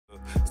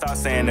Stop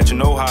saying that you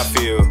know how I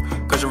feel,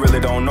 cause you really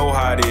don't know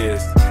how it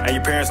is. And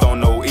your parents don't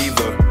know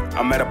either.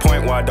 I'm at a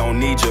point where I don't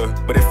need you,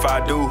 but if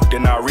I do,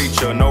 then I'll reach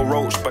you. No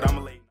roach, but I'm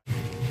a late.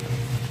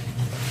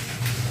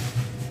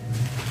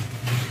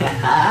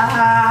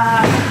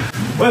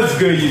 What's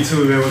good,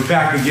 YouTube, man? We're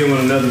back again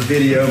with another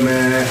video,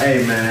 man.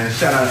 Hey, man,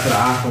 shout out to the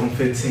iPhone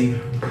 15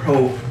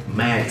 Pro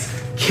Max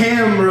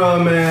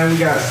camera, man. We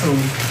got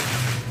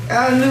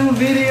a new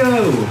video.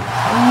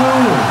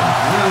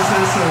 You know what I'm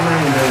saying? Something I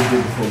ain't never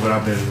did before, but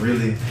I've been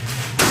really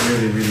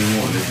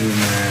wanting to do,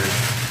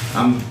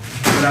 man.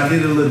 But I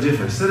did it a little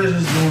different. Instead of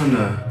just doing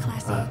the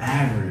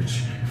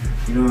average,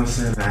 you know what I'm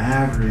saying? The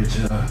average,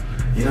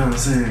 you know what I'm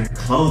saying?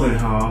 Clothing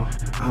haul.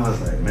 I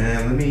was like,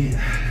 man, let me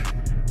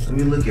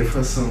looking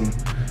for some,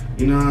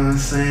 you know what I'm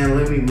saying?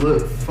 Let me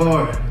look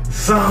for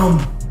some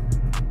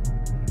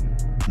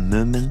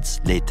moments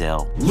later.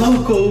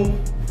 Local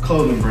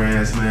clothing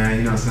brands, man,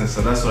 you know what I'm saying?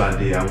 So that's what I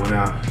did. I went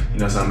out, you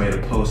know, so I made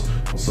a post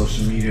on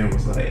social media and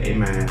was like, hey,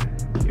 man,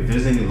 if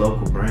there's any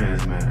local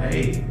brands, man,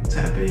 hey,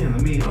 tap in.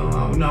 Let me, you know,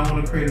 I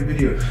want to create a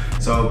video.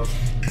 So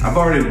I've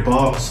already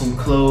bought some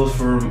clothes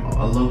from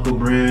a local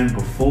brand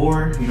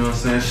before, you know what I'm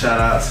saying?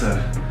 Shout out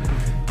to,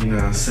 you know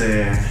what I'm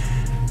saying,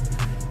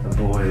 the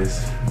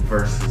boys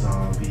versus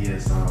all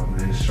VS all,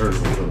 man. The shirt's a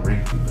little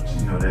wrinkly, but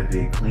you know that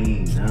big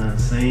clean, you know what I'm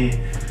saying?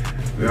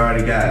 We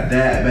already got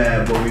that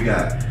bad, but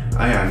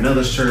I got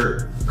another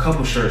shirt, a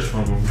couple shirts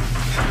from them.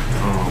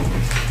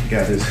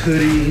 Got this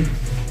hoodie,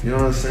 you know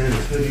what I'm saying?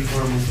 This hoodie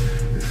from them.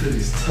 This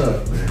hoodie's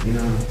tough, man, you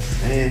know what I'm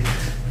saying? You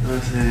know what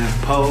I'm saying?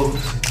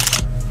 Pose,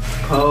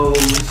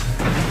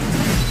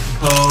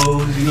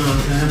 you know what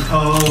I'm saying?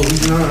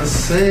 Pose, you know what I'm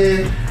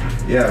saying?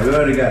 Yeah, we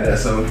already got that,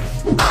 so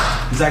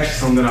it's actually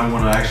something I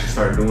want to actually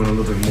start doing a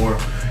little bit more,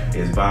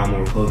 is buy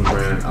more clothing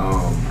brand.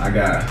 I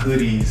got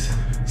hoodies,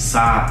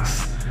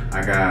 socks,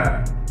 I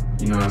got,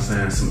 you know what I'm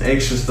saying, some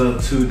extra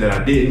stuff too that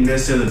I didn't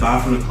necessarily buy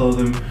from the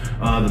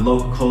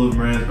local clothing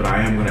brands, but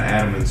I am gonna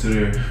add them into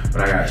there.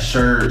 But I got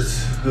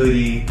shirts,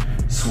 hoodie,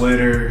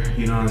 sweater,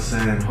 you know what I'm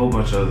saying, a whole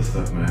bunch of other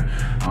stuff, man.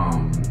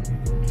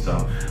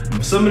 So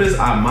some of this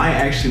I might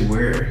actually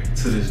wear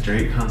to this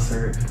Drake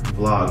concert.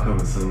 Vlog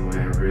coming soon,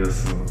 man, real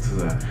soon, to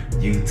the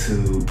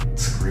YouTube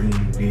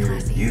screen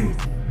review.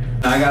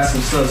 I got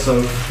some stuff,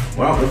 so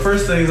the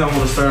first things I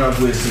want to start off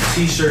with some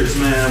t-shirts,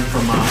 man,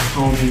 from my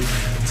homie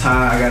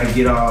Ty. I gotta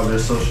get all their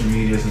social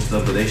medias and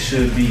stuff, but they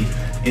should be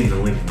in the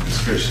link in the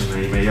description,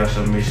 man. Y'all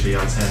should make sure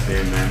y'all tap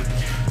in, man.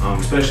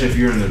 Especially if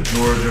you're in the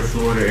Georgia,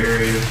 Florida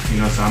area, you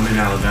know, so I'm in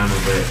Alabama,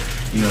 but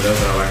you know, those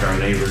are like our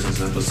neighbors and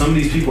stuff. But some of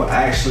these people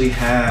actually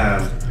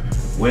have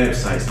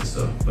websites and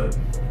stuff, but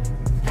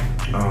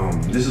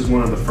this is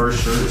one of the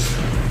first shirts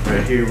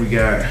right here. We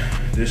got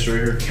this right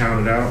here,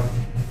 Count It Out.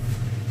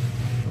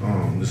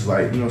 This is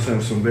like, you know what I'm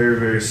saying, some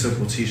very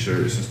simple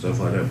t-shirts and stuff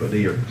like that, but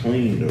they are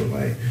clean though,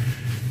 like,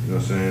 you know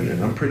what I'm saying?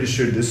 And I'm pretty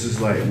sure this is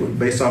like,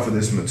 based off of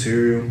this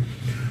material,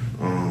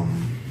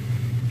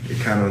 it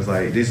kind of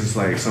like, this is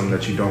like something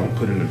that you don't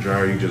put in the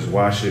dryer, you just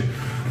wash it,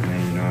 and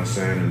then, you know what I'm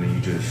saying, and then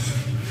you just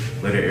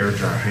let it air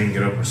dry, hang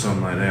it up or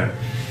something like that.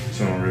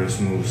 Something real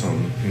smooth,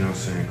 something, you know what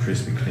I'm saying,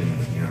 crispy clean,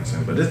 you know what I'm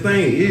saying? But this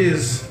thing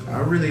is,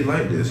 I really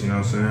like this, you know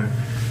what I'm saying?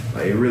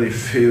 Like, it really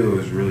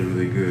feels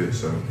really good,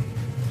 so.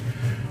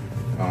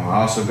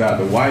 I also got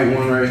the white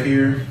one right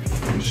here.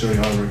 Let me show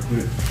y'all real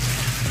quick. I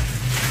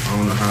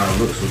don't know how it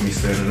looks with me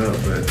standing up,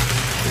 but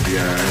it'll be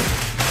all right.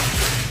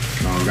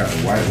 I got the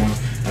white one.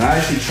 And I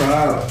actually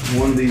tried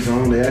one of these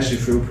on. They actually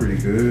feel pretty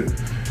good.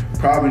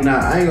 Probably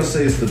not, I ain't gonna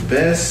say it's the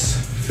best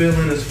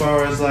feeling as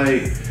far as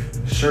like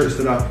shirts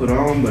that I put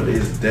on, but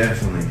it's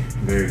definitely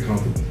very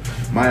comfortable.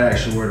 Might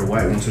actually wear the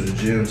white one to the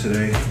gym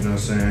today, you know what I'm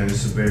saying?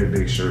 It's a very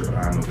big shirt, but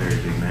I'm a very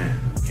big man.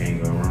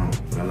 Can't go wrong,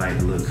 but I like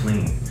to look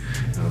clean.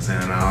 You know what I'm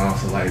saying? And I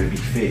also like to be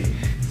fit. So,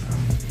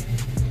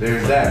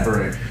 there's that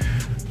brand.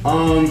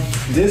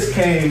 This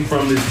came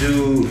from this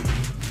dude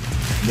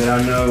that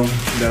I know,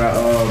 that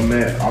I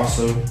met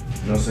also. You know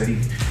what I'm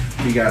saying?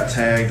 He got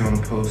tagged on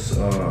the post,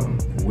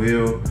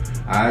 Will.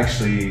 I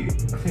think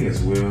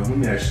it's Will.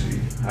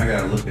 I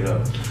gotta look it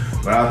up.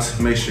 But I'll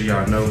make sure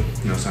y'all know, you know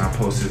what I'm saying, I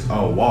post this,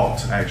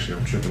 Walt, actually,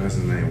 I'm tripping, that's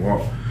his name,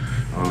 Walt.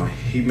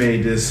 He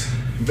made this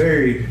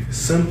very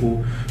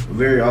simple,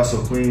 very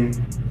also clean,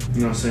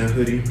 you know what I'm saying,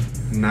 hoodie,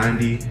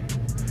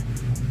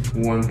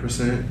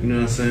 91%, you know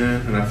what I'm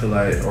saying? And I feel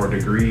like, or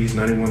degrees,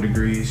 91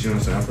 degrees, you know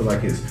what I'm saying? I feel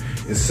like it's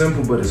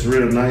simple, but it's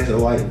real nice. I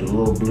like the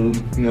little blue, you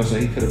know what I'm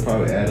saying? He could have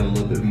probably added a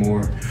little bit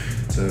more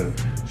to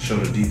show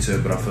the detail,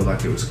 but I feel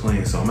like it was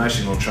clean. So I'm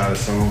actually gonna try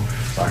this on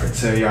so I can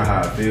tell y'all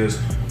how it feels.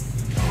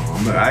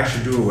 I'm gonna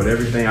actually do it with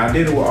everything. I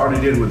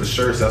already did it with the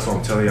shirts, that's what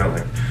I'm telling y'all,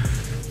 like,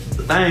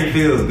 the thing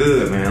feels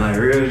good, man, like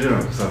real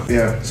jump. So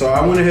yeah, so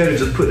I went ahead and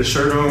just put the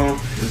shirt on.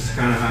 This is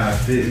kind of how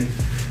it's fitting,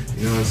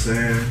 you know what I'm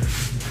saying?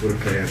 Put the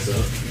pants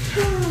up.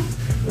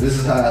 But this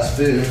is how it's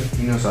fitting,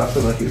 you know, so I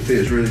feel like it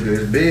fits really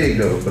good. It's big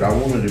though, but I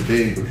wanted it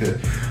big because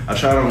I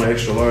tried on the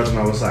extra large and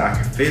I was like, I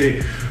can fit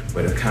it,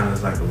 but it kind of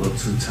is like a little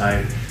too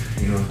tight,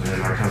 you know,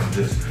 and I kind of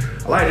just,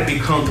 I like to be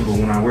comfortable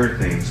when I wear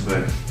things,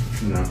 but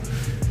you know.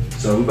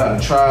 So we about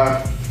to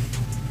try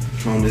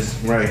on this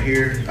right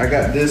here. I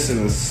got this in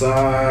a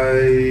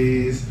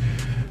size,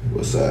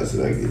 what size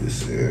did I get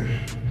this in?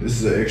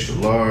 This is an extra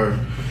large,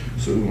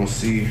 so we're gonna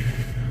see,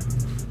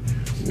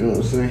 you know what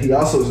I'm saying? He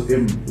also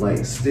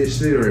like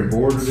stitched it or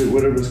embroidered it,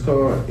 whatever it's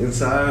called,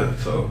 inside.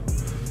 So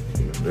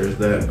you know, there's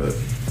that, but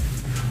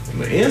on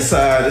the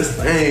inside, this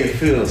thing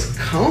feels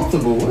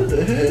comfortable. What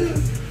the hell? You know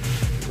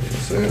what I'm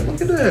saying?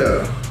 Look at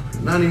that.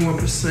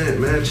 91%,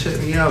 man, check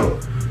me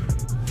out.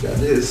 Got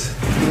this,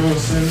 you know what I'm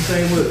saying? This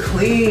thing look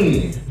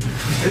clean.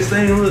 This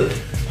thing look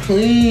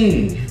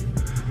clean.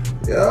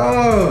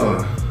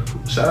 Yeah.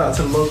 Shout out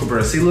to the local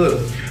brand. See,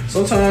 look,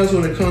 sometimes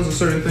when it comes to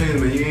certain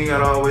things, man, you ain't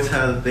gotta always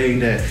have the thing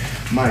that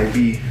might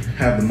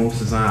have the most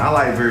design. I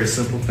like very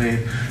simple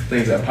things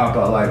that pop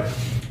out. Like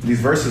these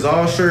Versus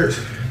All shirts,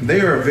 they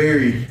are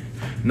very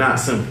not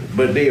simple,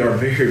 but they are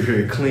very,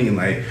 very clean.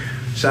 Like,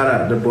 shout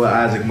out to the boy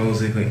Isaac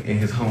Mosick and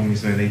his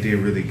homies, man. They did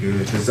really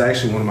good. It's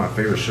actually one of my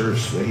favorite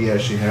shirts that he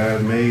actually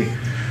has made.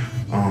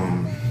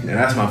 And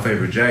that's my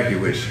favorite jacket,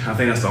 which I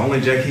think that's the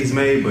only jacket he's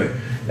made, but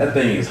that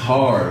thing is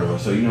hard,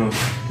 so you know,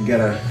 you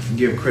gotta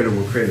give credit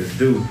where credit's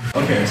due.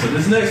 Okay, so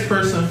this next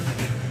person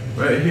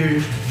right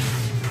here,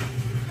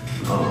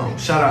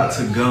 shout out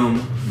to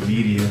Gum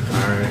Media,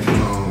 all right.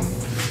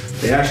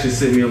 They actually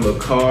sent me a little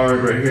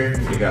card right here.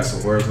 They got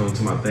some words on it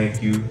to my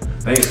thank you.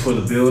 Thanks for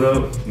the build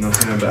up, you know what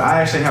I'm saying? But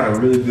I actually had a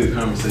really good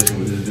conversation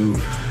with this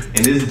dude.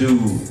 And this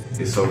dude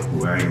is so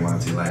cool, I ain't gonna lie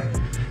to you. Like,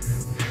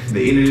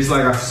 the energy is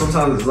like,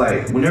 sometimes it's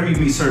like, whenever you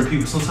meet certain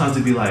people, sometimes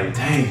it'd be like,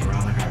 dang, bro,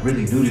 like I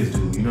really knew this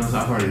dude. You know,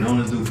 I've already known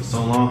this dude for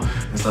so long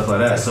and stuff like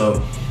that.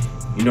 So,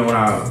 you know, when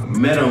I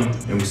met him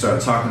and we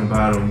started talking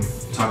about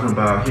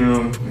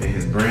him and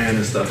his brand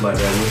and stuff like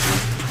that, which is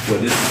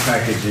what this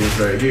package is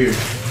right here.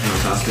 You know,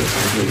 so I spent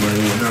some good money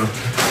with him,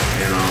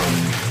 and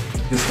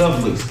his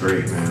stuff looks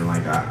great, man.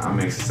 Like I'm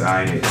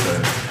excited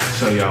to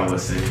show y'all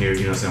what's in here.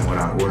 You know what I'm saying? What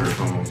I ordered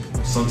from him.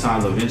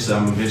 Sometimes I'm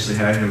eventually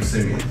have him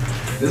send me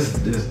this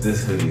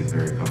hoodie is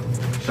very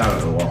comfortable. Shout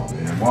out to Walt,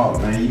 man. Walt,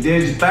 man, you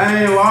did your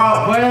thing,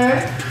 Walt,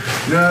 man.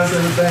 You know what I'm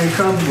saying? The thing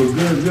comfortable,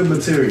 good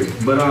material.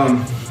 But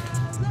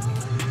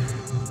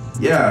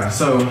yeah,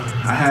 so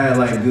I had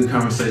like good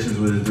conversations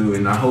with this dude,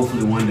 and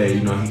hopefully one day,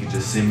 you know, he could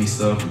just send me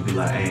stuff and be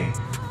like, hey,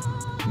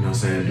 you know what I'm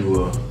saying,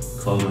 do a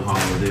clothing haul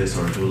with this,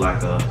 or do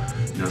like a,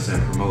 you know what I'm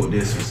saying, promote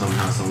this or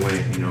somehow, some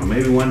way. You know,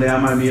 maybe one day I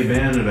might be a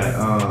brand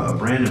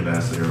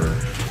ambassador, or, you know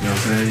what I'm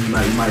saying, you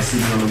might see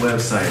me on the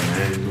website,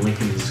 man. Link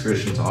in the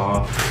description to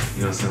all,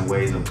 you know what I'm saying,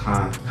 ways of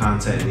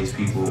contacting these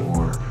people, or, you know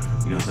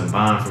what I'm saying,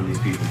 buying from these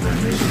people,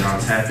 man. Make sure y'all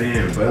tap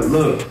in. But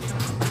look,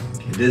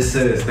 this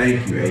says,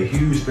 thank you, a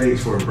huge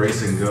thanks for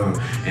embracing gum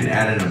and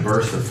adding a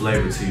burst of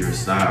flavor to your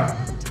style.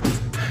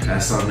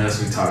 That's something else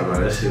we talked about.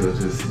 That shit was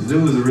just, the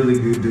dude was a really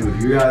good dude.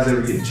 If you guys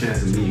ever get a chance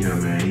to meet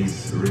him, man,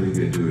 he's a really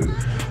good dude.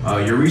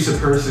 Your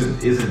research person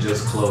isn't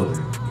just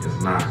clothing.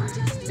 It's not.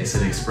 It's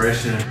an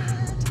expression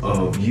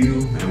of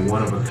you and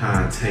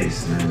one-of-a-kind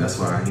taste, man. That's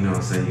why, you know what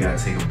I'm saying, you gotta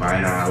take a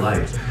bite out of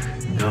life.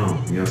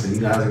 Gum, you know what I'm saying?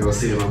 You guys are gonna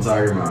see what I'm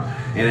talking about.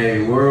 In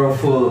a world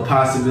full of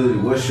possibility,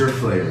 what's your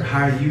flavor?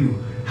 How do you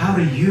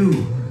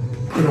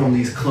put on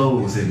these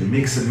clothes and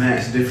mix and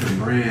match different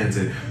brands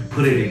and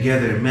put it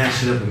together and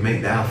match it up and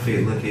make the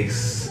outfit look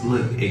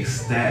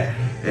ecstatic,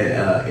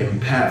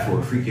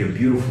 impactful, freaking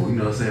beautiful, you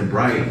know what I'm saying,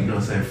 bright, you know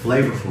what I'm saying,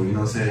 flavorful, you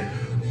know what I'm saying?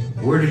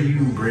 Where do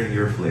you bring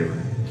your flavor?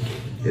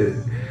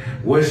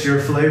 What's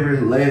your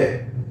flavor?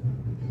 Let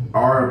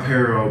our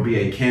apparel be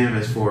a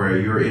canvas for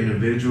your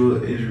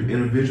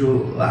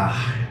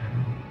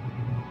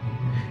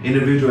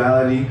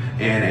individuality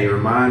and a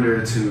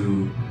reminder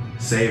to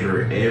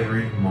savor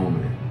every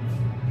moment.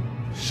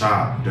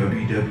 Shop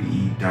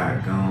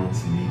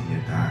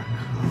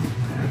www.gumsmedia.com.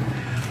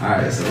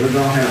 Alright, so we're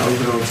going ahead and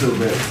open on to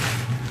it.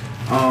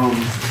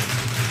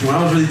 When I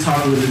was really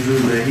talking with this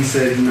dude, man, he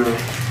said, you know,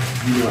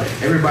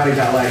 everybody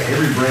got like,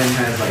 every brand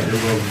has like their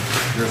little,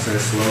 you know what I'm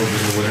saying,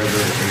 slogan or whatever,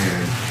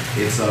 and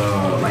it's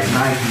like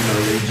Nike, you know,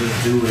 they just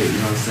do it, you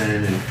know what I'm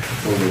saying, and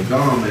so with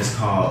gum, it's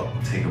called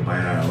take a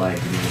bite out of life,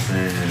 you know what I'm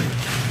saying, and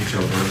get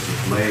your burst of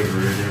flavor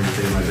and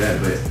everything like that,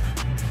 but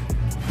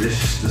the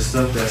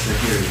stuff that's in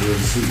here is really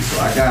sweet. So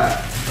I got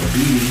a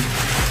beanie,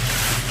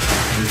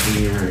 this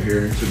beanie right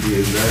here to be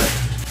exact.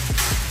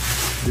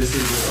 This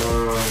is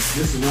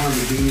one of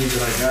the beanies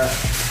that I got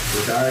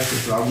with the ice.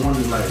 So I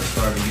wanted like to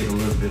start to get a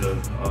little bit of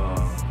you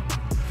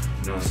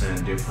know what I'm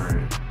saying,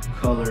 different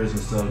colors and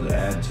stuff to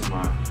add to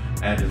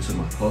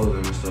my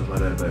clothing and stuff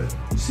like that. But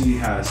you see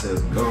how it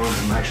says gum.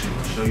 I'm actually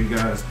gonna show you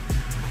guys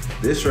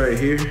this right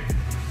here.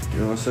 You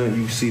know what I'm saying?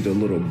 You see the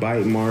little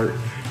bite mark.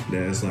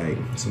 That's like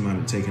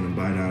somebody taking a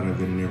bite out of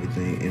it and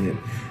everything,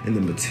 and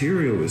the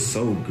material is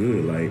so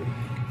good, like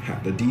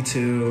the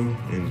detail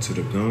into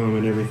the gum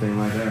and everything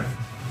like that.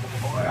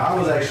 Like, I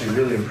was actually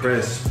really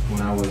impressed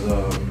when I was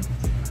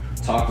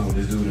talking with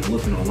this dude and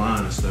looking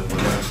online and stuff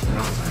like that. And I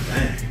was like,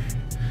 dang,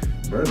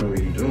 bro, know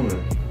what you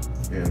doing.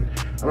 And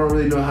I don't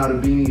really know how the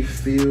beanie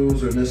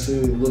feels or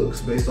necessarily looks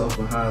based off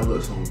of how it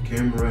looks on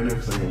camera right now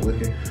because I ain't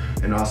looking.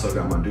 And I also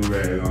got my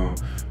do-rag on,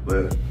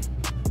 but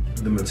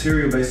the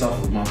material based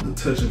off of the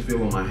touch and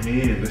feel on my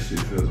hand, this shit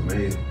feels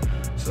amazing.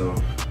 So,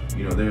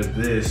 you know, there's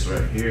this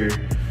right here.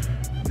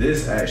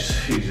 This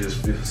actually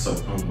just feels so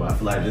comfortable. I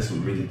feel like this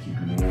would really keep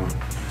you warm.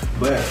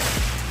 But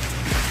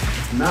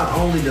not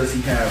only does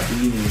he have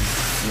beanies,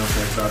 you know what I'm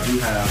saying, so I do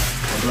have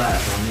a black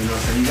one, you know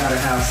what I'm saying? You gotta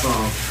have some,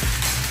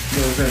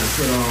 you know what I'm saying, to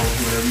put on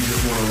whenever you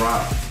just wanna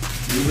rock,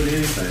 even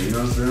anything, you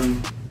know what I'm saying?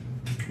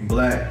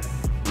 Black,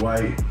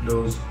 white,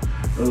 those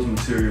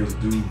materials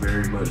do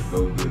very much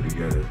go good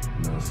together,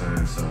 you know what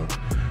I'm saying? So,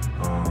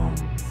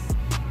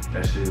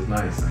 that shit is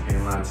nice, I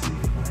can't lie to you.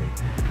 Like,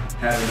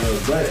 having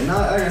those, but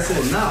not, like I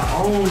said, not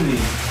only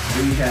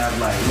do we have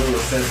like little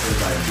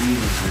accessories like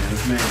beanies, man,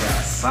 this man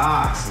got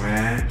socks,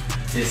 man.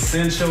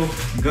 Essential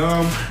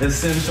gum,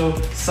 essential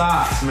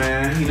socks,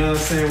 man. You know what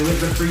I'm saying? With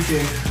the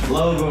freaking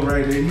logo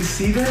right there. You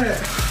see that?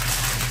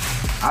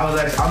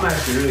 I'm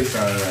actually really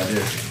excited about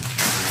this.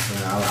 You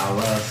know what I'm saying? I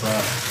love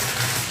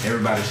socks.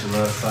 Everybody should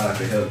love socks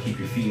to help keep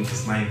your feet from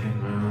sniping,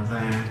 you know what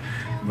I'm saying?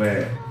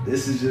 But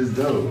this is just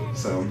dope.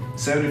 So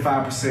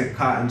 75%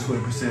 cotton,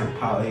 20%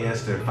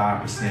 polyester,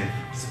 5%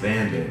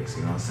 spandex,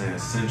 you know what I'm saying?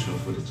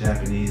 Essentials with the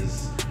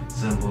Japanese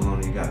symbol on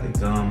it. You got the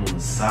gum on the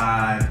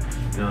side,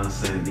 you know what I'm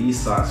saying? These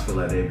socks feel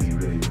like they'd be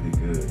really, really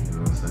good, you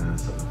know what I'm saying?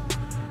 So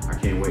I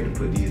can't wait to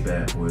put these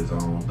bad boys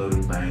on, throw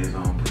them things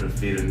on, put a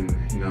fit in,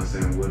 you know what I'm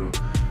saying, with them.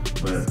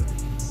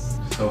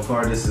 But so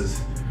far this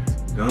is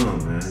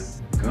gum, man.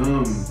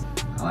 Gum,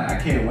 like I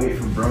can't wait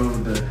for bro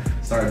to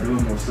start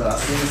doing more stuff. I've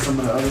seen some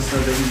of the other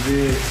stuff that he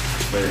did,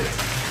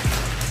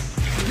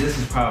 but this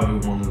is probably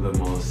one of the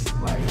most,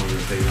 like one of the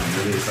things I'm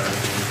really excited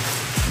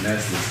for, and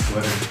that's the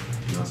sweater.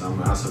 You know, so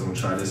I'm also gonna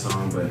try this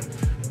on, but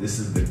this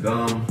is the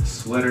gum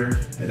sweater.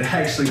 It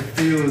actually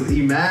feels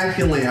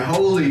immaculate.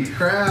 Holy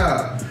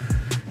crap.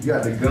 You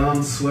got the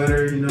gum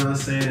sweater, you know what I'm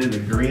saying, and the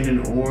green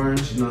and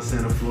orange, you know what I'm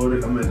saying, the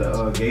Florida, I'm at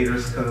the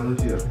Gators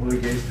colors, yeah, Florida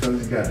Gators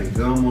colors. You got the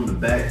gum on the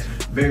back.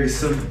 Very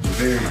simple,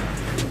 very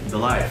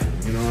delightful,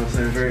 you know what I'm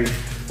saying, very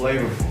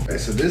flavorful. Okay,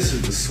 so this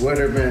is the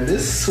sweater, man.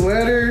 This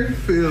sweater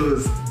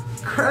feels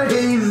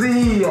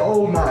crazy.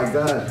 Oh my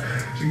God.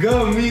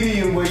 Go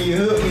medium where you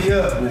hook me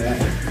up, man.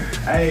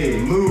 Hey,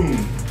 Moon,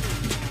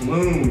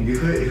 you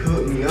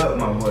hook me up,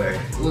 my boy.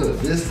 Look,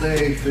 this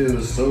thing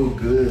feels so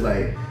good.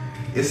 Like,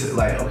 it's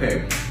like,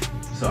 okay,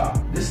 so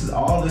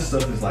all this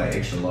stuff is like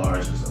extra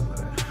large and stuff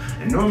like that.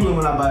 And normally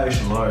when I buy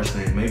extra large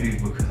things, maybe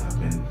because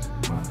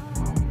my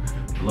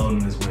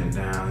loneliness went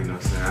down, you know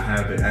what I'm saying? I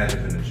have been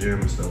active in the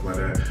gym and stuff like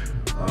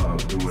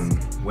that,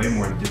 doing way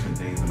more different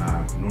things than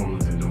I've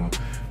normally been doing.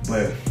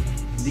 But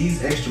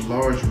these extra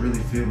large really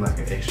feel like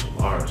an extra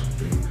large,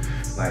 dude.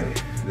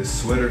 Like,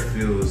 this sweater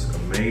feels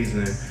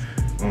amazing.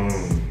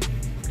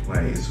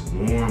 Like it's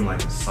warm,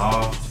 like it's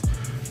soft.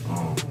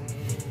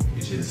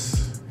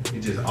 It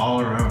just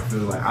all around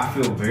feels like, I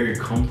feel very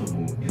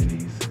comfortable in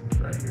these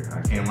right here.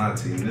 I can't lie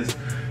to you.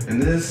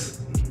 And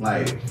this,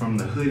 like from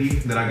the hoodie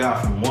that I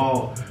got from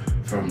Walt,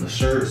 from the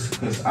shirts,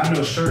 because I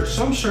know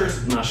some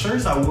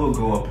shirts I will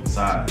go up in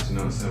size, you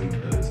know what I'm saying?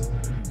 Because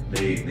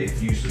they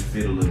usually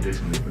fit a little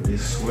differently. But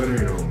this sweater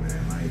though,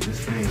 man, like this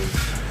thing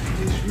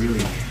is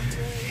really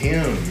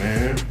him,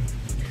 man.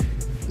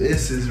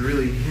 This is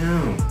really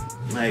him.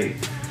 Like,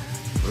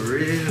 for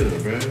real,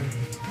 bro.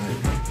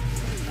 Like,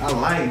 I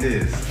like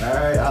this, all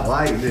right? I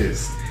like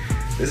this.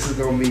 This is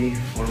gonna be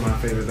one of my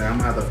favorite things. I'm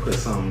gonna have to put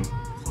something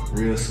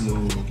real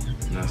smooth, you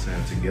know what I'm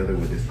saying, together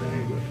with this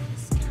thing, but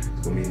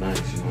it's gonna be nice,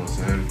 you know what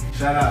I'm saying?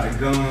 Shout out to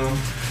Gum,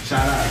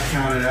 shout out to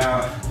Count It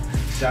Out,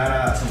 shout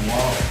out to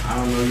Walt. I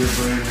don't know your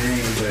brand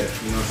name, but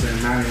you know what I'm saying,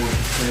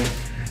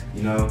 91%,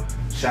 you know.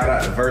 Shout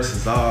out to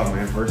Versus All,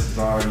 man. Versus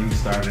All, you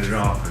started it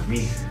off with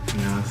me, you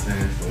know what I'm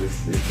saying? So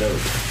it's dope,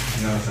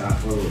 you know what I'm saying? I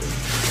feel it.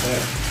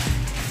 But,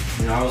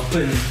 you know,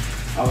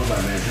 I was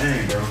like, man,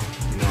 dang, bro.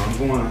 You know, I'm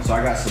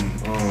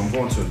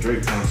going to a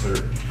Drake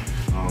concert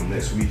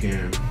next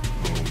weekend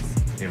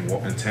in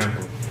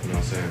Tampa, you know what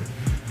I'm saying?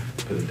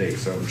 Put a date,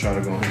 so I'm trying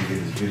to go ahead and get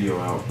this video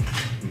out.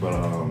 But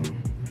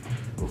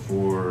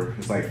before,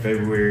 it's like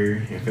February,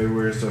 and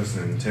February starts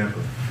in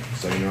Tampa.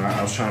 So, you know,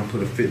 I was trying to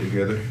put a fit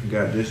together.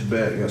 Got this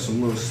back, got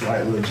some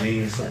slight little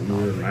jeans, something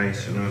real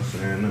nice, you know what I'm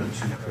saying?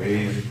 Nothing too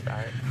crazy.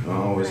 I don't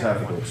always have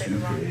to go too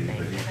crazy,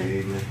 but it's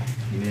big, man.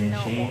 You know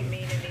what I'm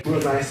saying?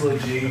 Real nice little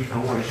G.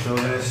 I want to show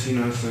this, you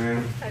know what I'm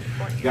saying?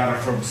 Got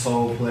it from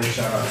Soul Play.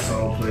 Shout out to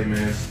Soul Play,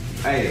 man.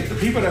 Hey, the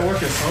people that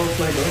work at Soul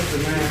Play,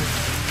 those man,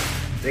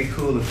 they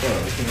cool as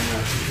fuck.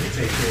 They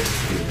take care of the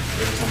school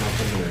every time I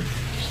come in.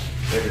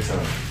 Every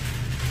time.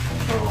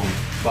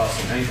 Bought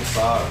some ankle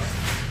socks,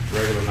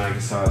 regular Nike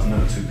socks,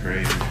 nothing too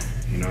crazy.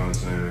 You know what I'm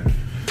saying?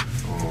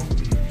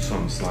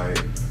 Something slight.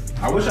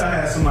 I wish I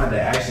had somebody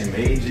that actually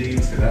made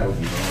jeans, because that would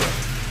be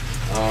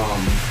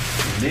hard.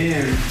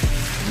 Then,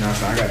 you know what I'm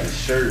saying, I got this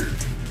shirt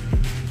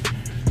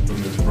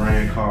from this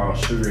brand called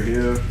Sugar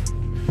Hill.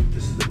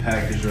 This is the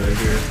package right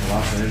here from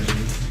Los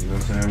Angeles, you know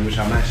what I'm saying, which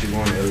I'm actually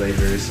going to LA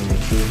very soon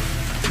too. You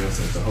know what I'm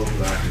saying, so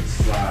hopefully I can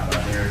slide by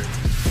there,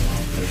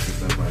 play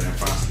some stuff like that,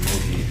 find some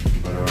monkey.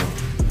 But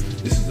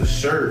this is the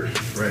shirt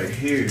right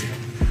here.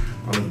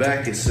 On the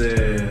back it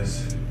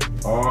says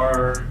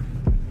Are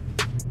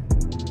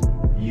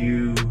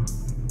you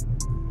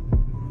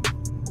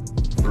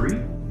free? I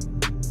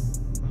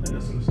think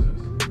that's what it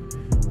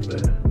says.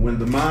 But when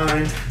the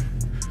mind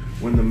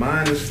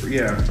is free,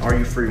 yeah, are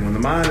you free? When the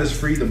mind is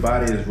free, the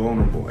body is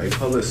vulnerable. A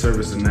public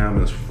service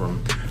announcement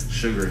from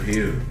Sugar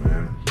Hill,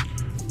 man.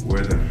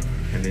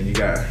 And then you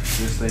got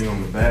this thing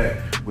on the back,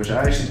 which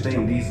I actually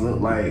think these look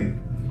like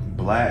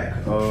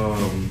black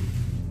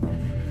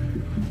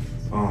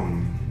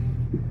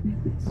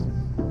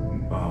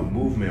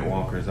movement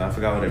walkers. I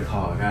forgot what they're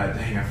called. God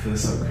dang, I feel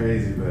so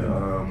crazy, but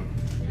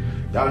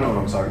y'all know what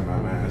I'm talking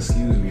about, man.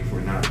 Excuse me for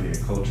not being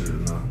cultured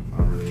enough.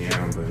 I really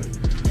am, but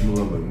I'm a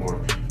little bit more.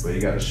 But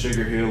you got the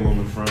Sugar Hill on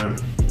the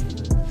front.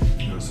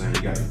 You know what I'm saying?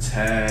 You got the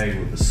tag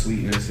with the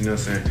sweetness. You know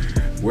what I'm saying?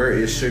 Where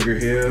is Sugar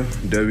Hill?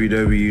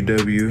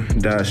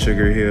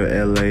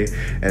 www.sugarhillla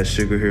at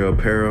Sugar Hill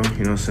Apparel.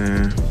 You know what I'm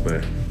saying?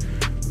 But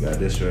we got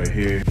this right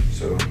here.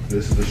 So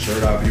this is the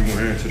shirt I'll be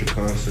wearing to the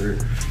concert.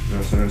 You know what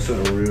I'm saying?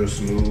 Something real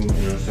smooth. You know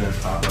what I'm saying?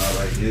 Pop out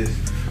like this.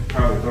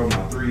 Probably throw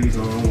my threes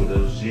on with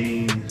those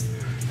jeans.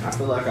 I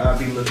feel like I'll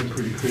be looking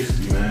pretty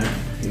crispy, man.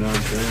 You know what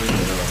I'm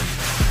saying? But,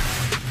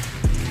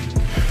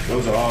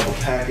 those are all the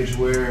package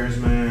wears,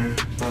 man.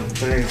 Throw the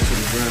things to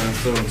the ground,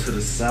 throw them to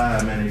the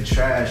side, man. They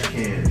trash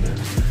can, man.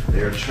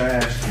 They're a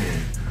trash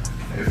can.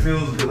 It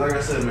feels good, like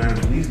I said, man.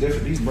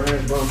 These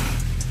brands, bro,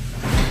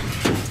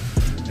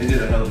 they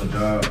did a hell of a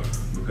job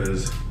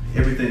because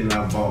everything that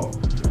I bought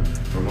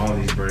from all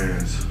these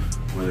brands,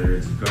 whether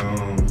it's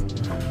gum,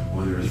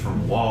 whether it's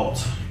from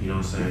Walt, you know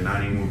what I'm saying,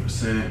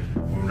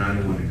 91% or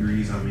 91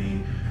 degrees, I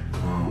mean,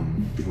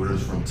 whether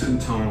it's from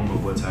Two-Tone or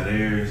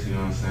Botaderes, you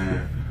know what I'm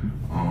saying,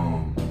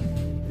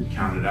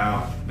 counted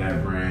out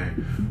that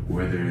brand,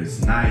 whether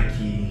it's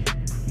Nike,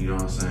 you know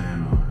what I'm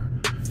saying, or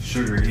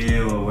Sugar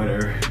Hill or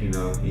whatever, you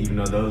know, even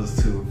though those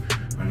two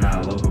are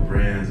not local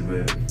brands,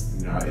 but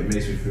you know, it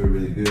makes me feel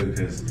really good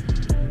because,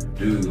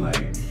 dude,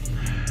 like,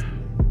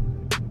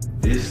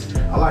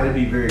 I like to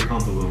be very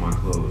comfortable in my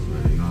clothes,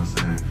 man, you know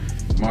what I'm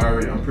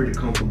saying? I'm pretty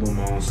comfortable in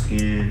my own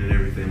skin and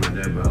everything like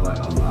that, but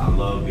I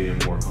love getting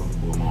more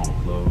comfortable in my own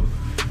clothes,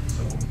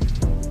 so,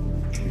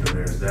 you know,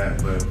 there's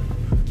that, but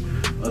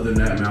other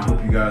than that, man, I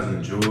hope you guys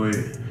enjoyed,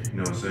 you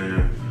know what I'm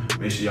saying?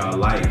 Make sure y'all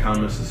like,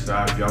 comment,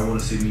 subscribe. If y'all want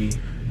to see me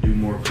do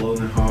more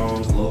clothing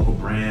hauls, local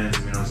brands,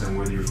 you know what I'm saying,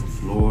 whether you're from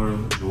Florida,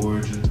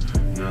 Georgia, you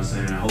know what I'm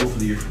saying,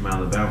 hopefully you're from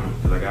Alabama,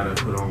 because I got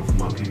to put on for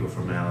my people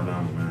from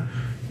Alabama, man,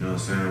 you know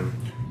what I'm saying?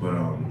 But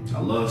I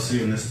love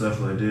seeing this stuff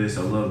like this.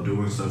 I love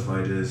doing stuff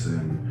like this,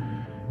 and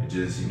it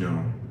just, you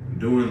know,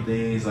 doing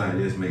things like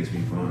this makes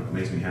me fun. It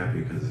makes me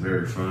happy because it's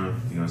very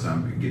fun. You know what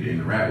I'm saying? I get to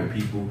interact with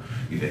people,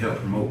 get to help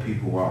promote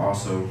people while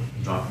also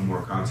dropping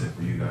more content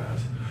for you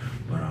guys.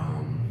 But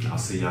I'll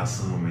see y'all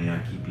soon, man.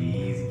 Y'all keep it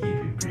easy, keep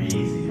it breezy,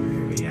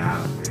 man. We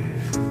out, man.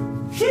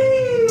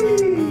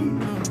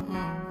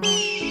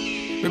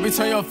 Baby,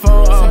 turn your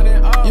phone off.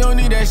 You don't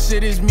need that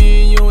shit, it's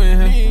me and you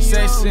and him.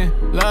 Sexing,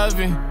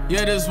 loving,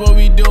 yeah, that's what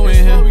we doing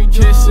here.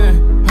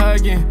 Kissing,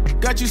 hugging,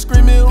 got you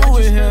screaming, ooh,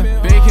 in here.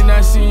 Babe, can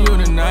I see you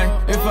tonight?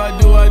 If I